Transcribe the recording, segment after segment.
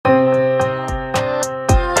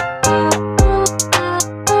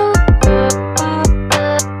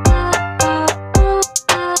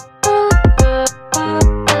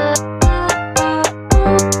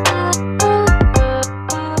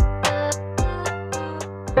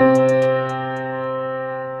Hey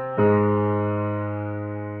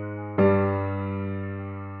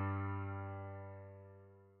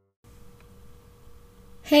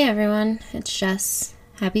everyone, it's Jess.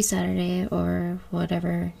 Happy Saturday, or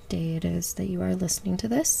whatever day it is that you are listening to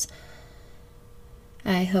this.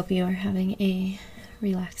 I hope you are having a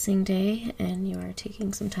relaxing day and you are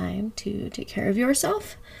taking some time to take care of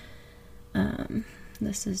yourself.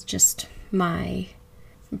 This is just my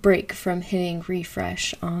break from hitting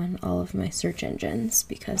refresh on all of my search engines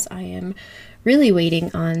because I am really waiting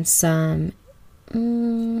on some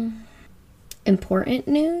important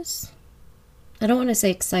news. I don't want to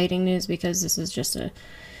say exciting news because this is just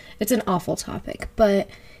it's an awful topic, but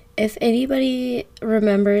if anybody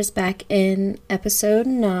remembers back in episode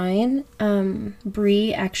 9,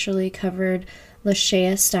 Bree actually covered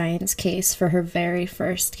Lashaya Stein's case for her very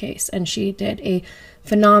first case, and she did a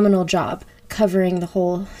phenomenal job covering the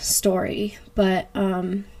whole story, but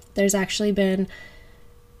there's actually been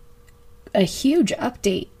a huge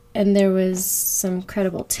update, and there was some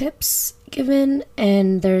credible tips given,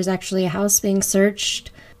 and there's actually a house being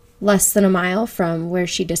searched less than a mile from where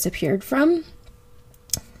she disappeared from.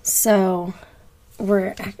 So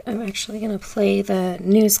I'm actually going to play the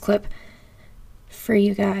news clip for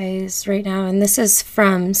you guys right now, and this is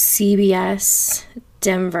from CBS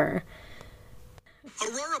Denver.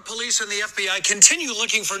 Aurora police and the FBI continue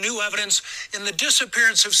looking for new evidence in the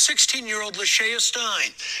disappearance of 16-year-old Lashaya Stein.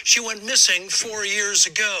 She went missing 4 years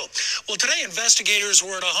ago. Well, today investigators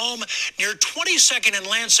were at a home near 22nd and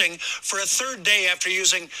Lansing for a third day after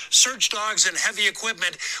using search dogs and heavy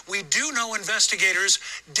equipment. We do know investigators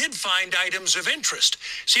did find items of interest.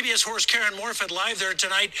 CBS 4's Karen Morfitt live there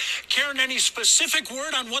tonight. Karen, any specific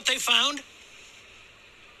word on what they found?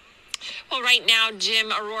 Well, right now,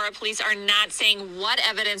 Jim, Aurora police are not saying what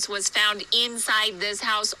evidence was found inside this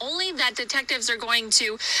house, only that detectives are going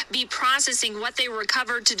to be processing what they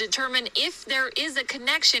recovered to determine if there is a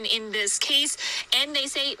connection in this case. And they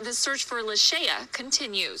say the search for Lashaya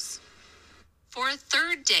continues. For a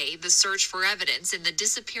third day, the search for evidence in the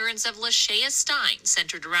disappearance of Lashaya Stein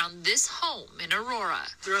centered around this home in Aurora.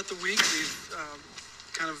 Throughout the week, we've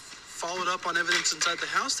kind of followed up on evidence inside the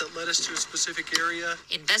house that led us to a specific area.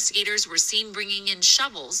 Investigators were seen bringing in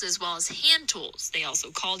shovels as well as hand tools. They also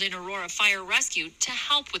called in Aurora Fire Rescue to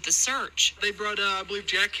help with the search. They brought, I believe,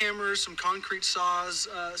 jackhammers, some concrete saws,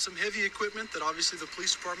 some heavy equipment that obviously the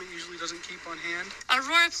police department usually doesn't keep on hand.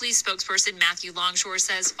 Aurora Police spokesperson Matthew Longshore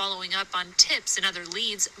says following up on tips and other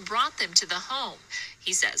leads brought them to the home.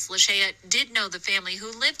 He says Lashaya did know the family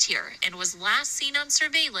who lived here and was last seen on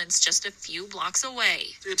surveillance just a few blocks away.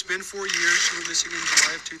 It's been 4 years. She went missing in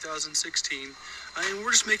July of 2016. And we're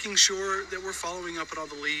just making sure that we're following up on all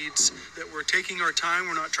the leads, that we're taking our time.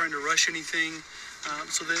 We're not trying to rush anything,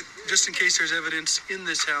 so that just in case there's evidence in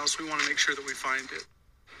this house, we want to make sure that we find it.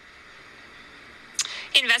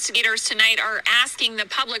 Investigators tonight are asking the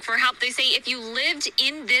public for help. They say if you lived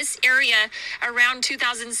in this area around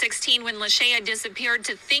 2016 when Lashaya disappeared,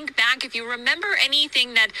 to think back if you remember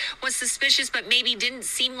anything that was suspicious but maybe didn't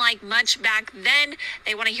seem like much back then.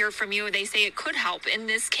 They want to hear from you. They say it could help in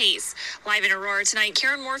this case. Live in Aurora tonight,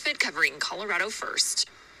 Karen Morfitt covering Colorado First.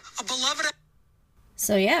 A beloved...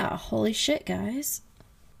 So yeah, holy shit, guys.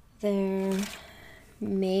 There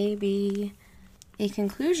may be a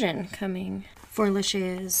conclusion coming for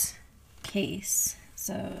Lashaya's case.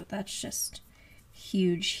 So that's just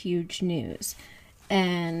huge news.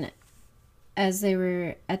 And as they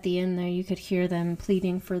were at the end there, you could hear them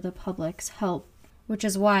pleading for the public's help, which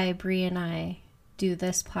is why Bree and I do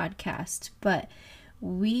this podcast. But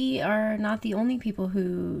we are not the only people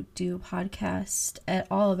who do podcasts at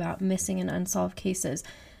all about missing and unsolved cases.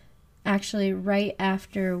 Actually, right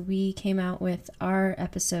after we came out with our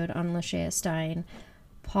episode on Lashaya Stein,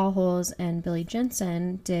 Paul Holes and Billy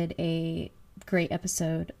Jensen did a great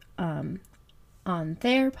episode on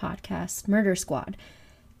their podcast, Murder Squad.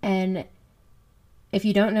 And if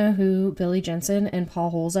you don't know who Billy Jensen and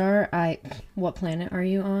Paul Holes are, what planet are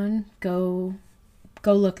you on? Go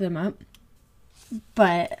look them up.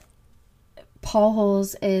 But Paul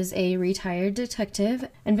Holes is a retired detective,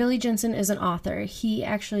 and Billy Jensen is an author. He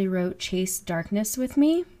actually wrote Chase Darkness with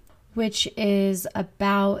Me, which is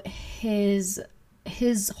about his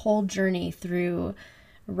whole journey through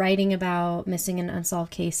writing about missing and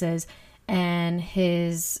unsolved cases and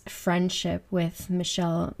his friendship with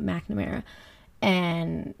Michelle McNamara.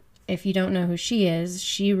 And if you don't know who she is,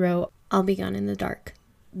 she wrote I'll Be Gone in the Dark.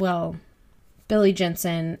 Well, Billy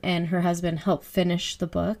Jensen and her husband helped finish the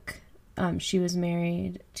book. She was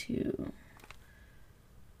married to...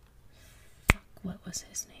 what was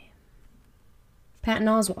his name? Patton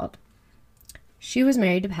Oswalt. she was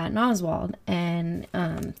married to Patton Oswalt, and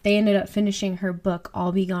they ended up finishing her book,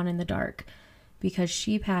 I'll Be Gone in the Dark, because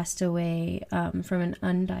she passed away from an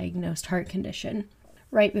undiagnosed heart condition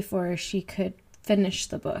right before she could finish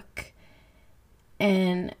the book.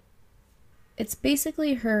 And it's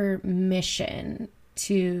basically her mission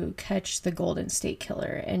to catch the Golden State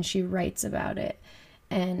Killer, and she writes about it.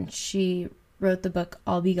 And she wrote the book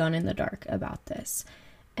I'll Be Gone in the Dark about this.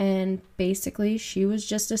 And basically, she was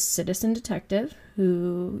just a citizen detective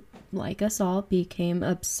who, like us all, became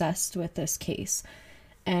obsessed with this case.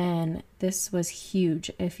 And this was huge.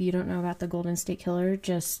 If you don't know about the Golden State Killer,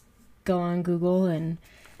 just go on Google and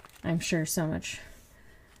I'm sure so much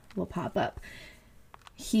will pop up.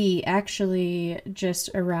 He actually just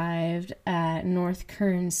arrived at North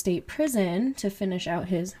Kern State Prison to finish out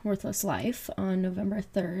his worthless life on November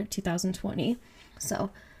 3rd, 2020.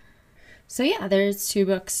 So yeah, there's 2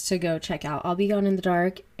 books to go check out. I'll Be Gone in the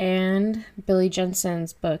Dark and Billy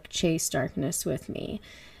Jensen's book, Chase Darkness with Me.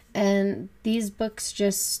 And these books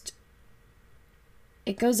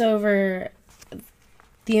it goes over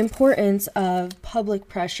the importance of public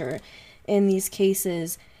pressure in these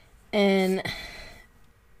cases and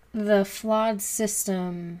the flawed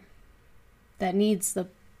system that needs the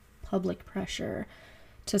public pressure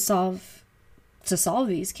to solve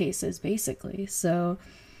these cases, basically. So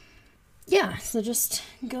yeah, so just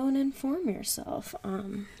go and inform yourself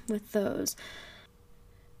with those.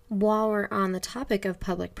 While we're on the topic of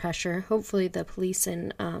public pressure, hopefully the police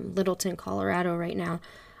in Littleton, Colorado right now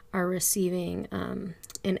are receiving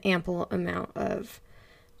an ample amount of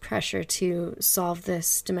pressure to solve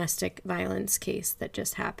this domestic violence case that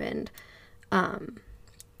just happened.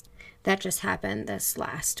 This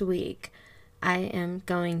last week. I am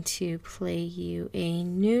going to play you a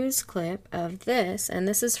news clip of this, and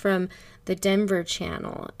this is from the Denver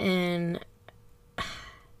Channel, and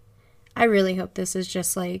I really hope this is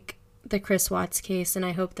just like the Chris Watts case, and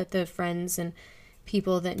I hope that the friends and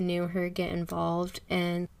people that knew her get involved,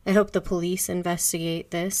 and I hope the police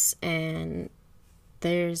investigate this and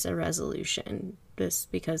there's a resolution,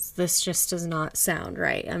 because this just does not sound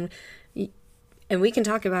right. And we can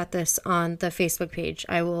talk about this on the Facebook page.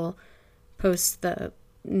 I will post the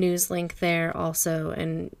news link there also,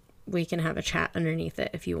 and we can have a chat underneath it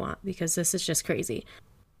if you want, because this is just crazy.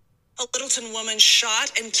 A Littleton woman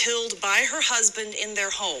shot and killed by her husband in their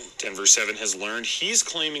home. Denver 7 has learned he's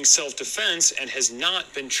claiming self-defense and has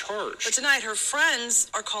not been charged. But tonight, her friends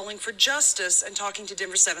are calling for justice and talking to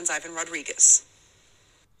Denver 7's Ivan Rodriguez.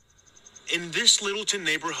 In this Littleton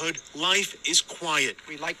neighborhood, life is quiet.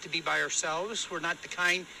 We like to be by ourselves. We're not the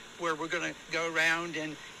kind where we're going to go around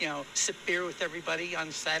and, sip beer with everybody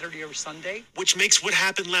on Saturday or Sunday. Which makes what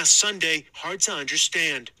happened last Sunday hard to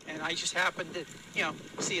understand. And I just happened to,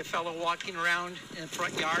 see a fellow walking around in the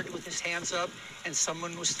front yard with his hands up, and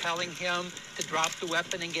someone was telling him to drop the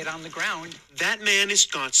weapon and get on the ground. That man is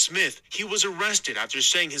Scott Smith. He was arrested after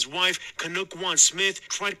saying his wife, Canuck Smith,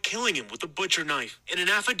 tried killing him with a butcher knife. In an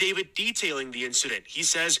affidavit detailing the incident, he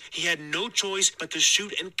says he had no choice but to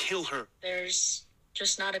shoot and kill her. There's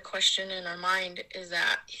just not a question in our mind is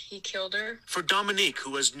that he killed her. For Dominique,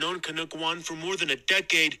 who has known Canuck for more than a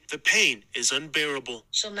decade, the pain is unbearable.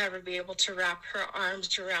 She'll never be able to wrap her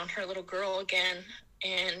arms around her little girl again,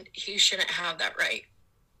 and he shouldn't have that right.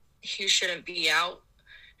 He shouldn't be out,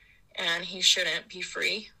 and he shouldn't be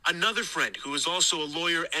free. Another friend, who is also a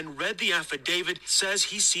lawyer and read the affidavit, says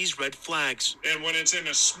he sees red flags. And when it's in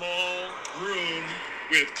a small room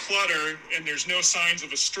with clutter and there's no signs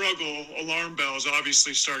of a struggle, alarm bells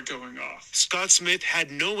obviously start going off. Scott Smith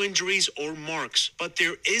had no injuries or marks, but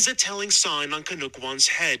there is a telling sign on Canuck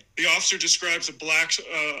head. The officer describes a black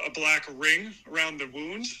ring around the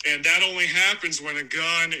wound, and that only happens when a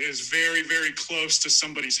gun is very, very close to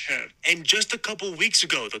somebody's head. And just a couple weeks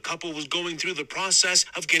ago, the couple was going through the process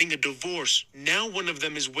of getting a divorce. Now one of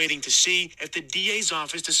them is waiting to see if the DA's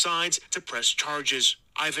office decides to press charges.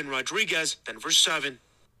 Ivan Rodriguez, Denver 7.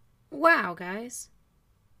 Wow, guys.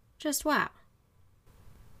 Just wow.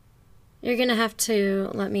 You're gonna have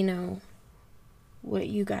to let me know what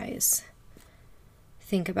you guys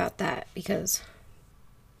think about that, because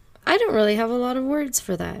I don't really have a lot of words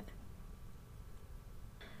for that.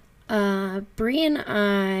 Bree and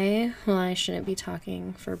I shouldn't be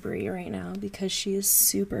talking for Bree right now because she is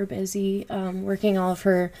super busy working all of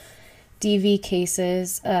her DV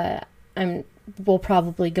cases. We'll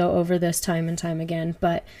probably go over this time and time again,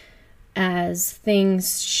 but as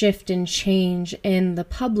things shift and change in the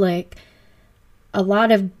public, a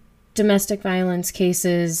lot of domestic violence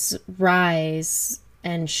cases rise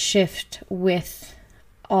and shift with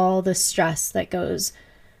all the stress that goes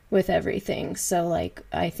with everything. So like,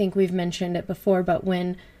 I think we've mentioned it before, but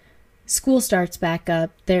when school starts back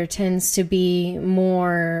up, there tends to be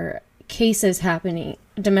more cases happening,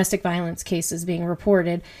 domestic violence cases being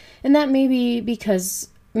reported. And that may be because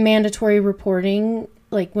mandatory reporting,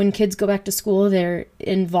 like when kids go back to school, they're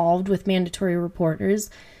involved with mandatory reporters.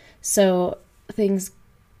 So things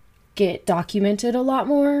get documented a lot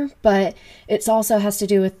more, but it also has to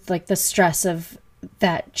do with like the stress of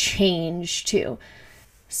that change too.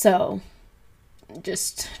 So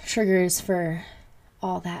just triggers for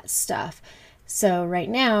all that stuff. So right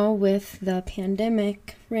now, with the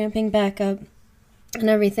pandemic ramping back up and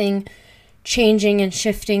everything changing and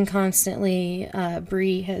shifting constantly,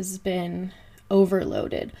 Bree has been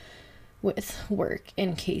overloaded with work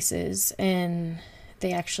and cases, and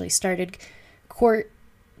they actually started court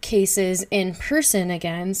cases in person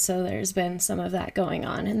again, so there's been some of that going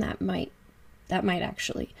on, and that might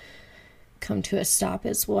actually come to a stop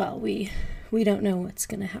as well. We don't know what's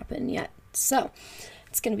going to happen yet, so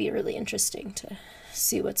it's going to be really interesting to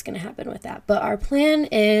see what's going to happen with that. But our plan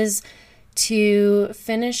is to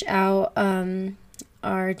finish out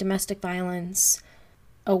our domestic violence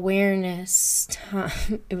awareness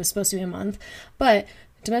time. It was supposed to be a month, but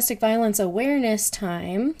domestic violence awareness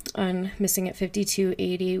time on Missing at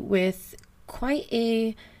 5280 with quite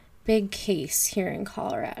a big case here in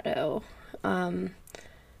Colorado.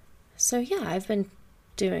 So yeah, I've been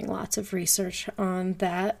doing lots of research on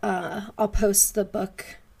that. I'll post the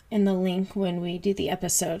book in the link when we do the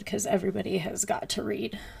episode, because everybody has got to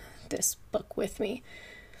read this book with me.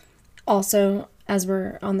 Also, as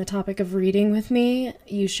we're on the topic of reading with me,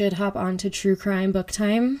 you should hop on to True Crime Book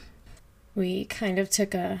Time. We kind of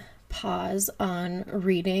took a pause on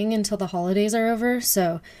reading until the holidays are over,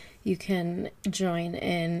 so you can join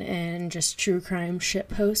in and just true crime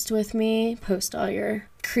shitpost with me. Post all your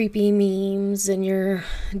creepy memes and your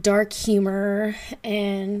dark humor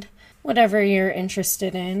and whatever you're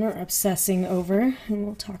interested in or obsessing over, and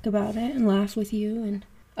we'll talk about it and laugh with you and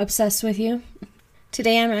obsess with you.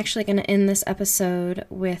 Today I'm actually going to end this episode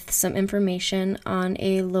with some information on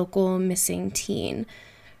a local missing teen.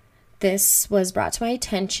 This was brought to my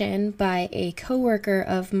attention by a coworker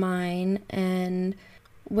of mine, and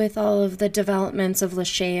with all of the developments of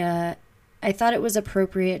Lashaya, I thought it was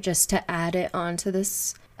appropriate just to add it onto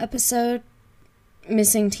this episode.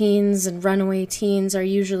 Missing teens and runaway teens are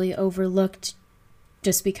usually overlooked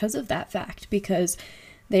just because of that fact, because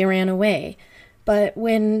they ran away. But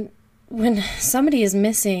when somebody is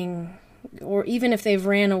missing, or even if they've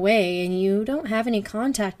ran away and you don't have any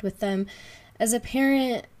contact with them, as a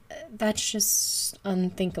parent, that's just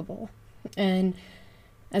unthinkable. And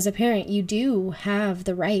as a parent, you do have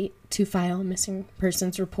the right to file a missing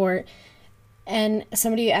persons report. And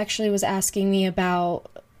somebody actually was asking me about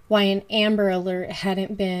why an Amber Alert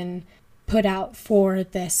hadn't been put out for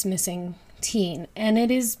this missing teen. And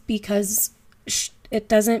it is because it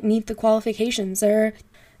doesn't meet the qualifications. There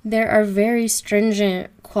are very stringent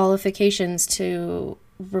qualifications to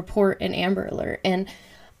report an Amber Alert. And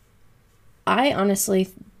I honestly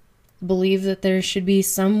believe that there should be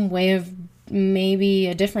some way of maybe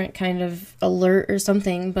a different kind of alert or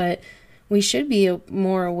something, but we should be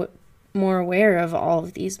more aware of all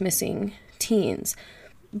of these missing teens.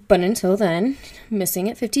 But until then, Missing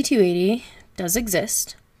at 5280 does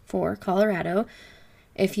exist for Colorado.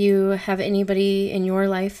 If you have anybody in your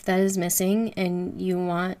life that is missing and you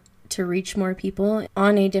want to reach more people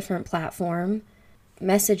on a different platform,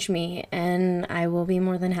 message me and I will be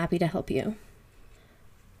more than happy to help you.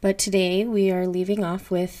 But today we are leaving off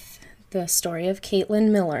with the story of Caitlin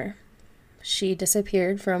Miller. She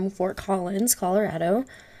disappeared from Fort Collins, Colorado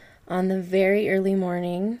on the very early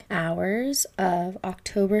morning hours of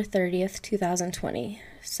October 30th, 2020.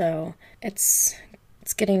 So it's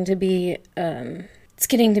getting to be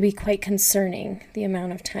quite concerning, the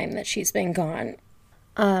amount of time that she's been gone.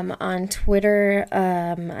 On Twitter,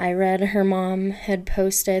 I read her mom had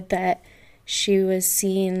posted that she was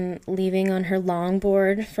seen leaving on her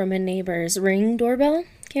longboard from a neighbor's Ring doorbell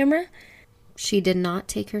camera. She did not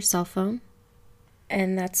take her cell phone,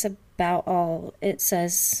 and that's about all it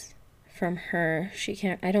says from her.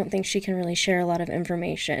 I don't think she can really share a lot of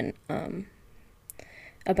information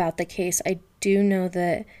about the case. I do know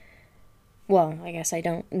that, well, I guess I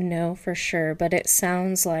don't know for sure, but it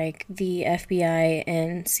sounds like the FBI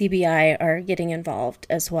and CBI are getting involved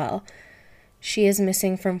as well. She is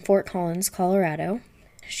missing from Fort Collins, Colorado.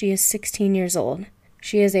 She is 16 years old.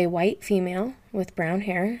 She is a white female with brown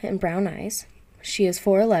hair and brown eyes. She is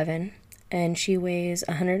 4'11", and she weighs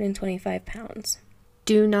 125 pounds.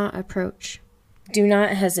 Do not approach. Do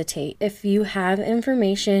not hesitate. If you have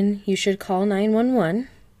information, you should call 911.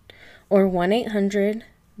 or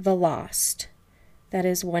 1-800-THE-LOST. That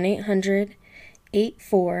is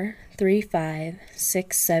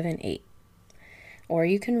 1-800-8435-678. Or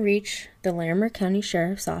you can reach the Larimer County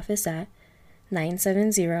Sheriff's Office at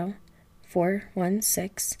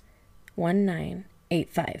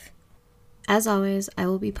 970-416-1985. As always, I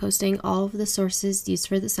will be posting all of the sources used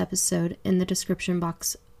for this episode in the description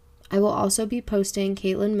box. I will also be posting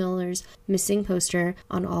Caitlin Miller's missing poster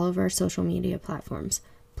on all of our social media platforms.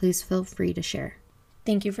 Please feel free to share.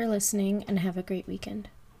 Thank you for listening and have a great weekend.